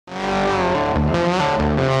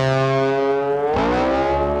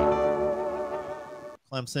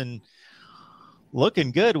Clemson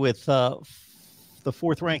looking good with the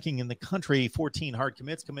fourth ranking in the country, 14 hard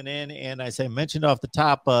commits coming in. And as I mentioned off the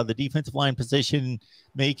top, the defensive line position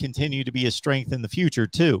may continue to be a strength in the future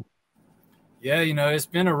too. Yeah, you know, it's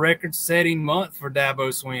been a record-setting month for Dabo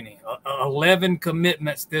Swinney. 11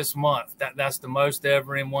 commitments this month. That's the most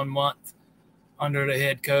ever in 1 month under the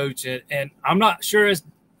head coach. And I'm not sure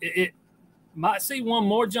it might see one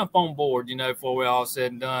more jump on board, you know, before we're all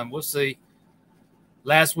said and done. We'll see.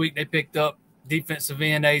 Last week they picked up defensive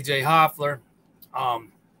end AJ Hoffler.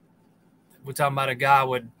 We're talking about a guy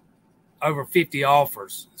with over 50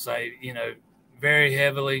 offers. So, you know, very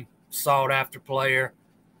heavily sought-after player.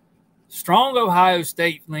 Strong Ohio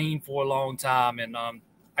State lean for a long time. And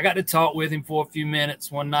I got to talk with him for a few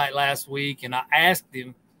minutes one night last week, and I asked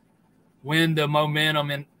him when the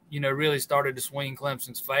momentum and, you know, really started to swing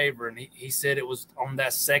Clemson's favor. And he said it was on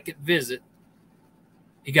that second visit.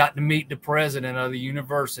 He got to meet the president of the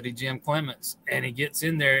university, Jim Clements, and he gets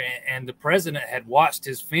in there, and the president had watched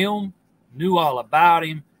his film, knew all about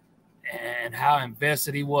him, and how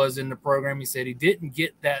invested he was in the program. He said he didn't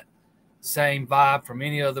get that same vibe from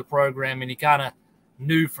any other program, and he kind of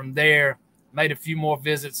knew from there. Made a few more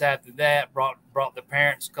visits after that, brought the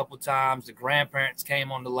parents a couple of times. The grandparents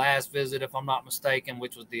came on the last visit, if I'm not mistaken,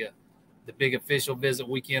 which was the big official visit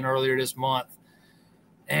weekend earlier this month.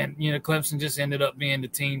 And, you know, Clemson just ended up being the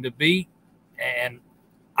team to beat. And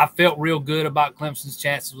I felt real good about Clemson's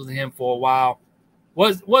chances with him for a while.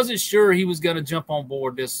 Wasn't sure he was going to jump on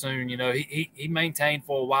board this soon. You know, he maintained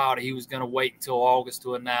for a while that he was going to wait until August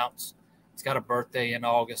to announce. He's got a birthday in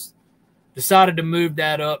August. Decided to move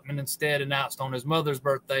that up and instead announced on his mother's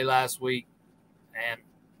birthday last week, and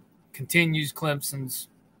continues Clemson's,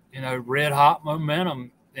 you know, red-hot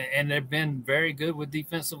momentum. And they've been very good with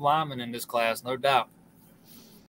defensive linemen in this class, no doubt.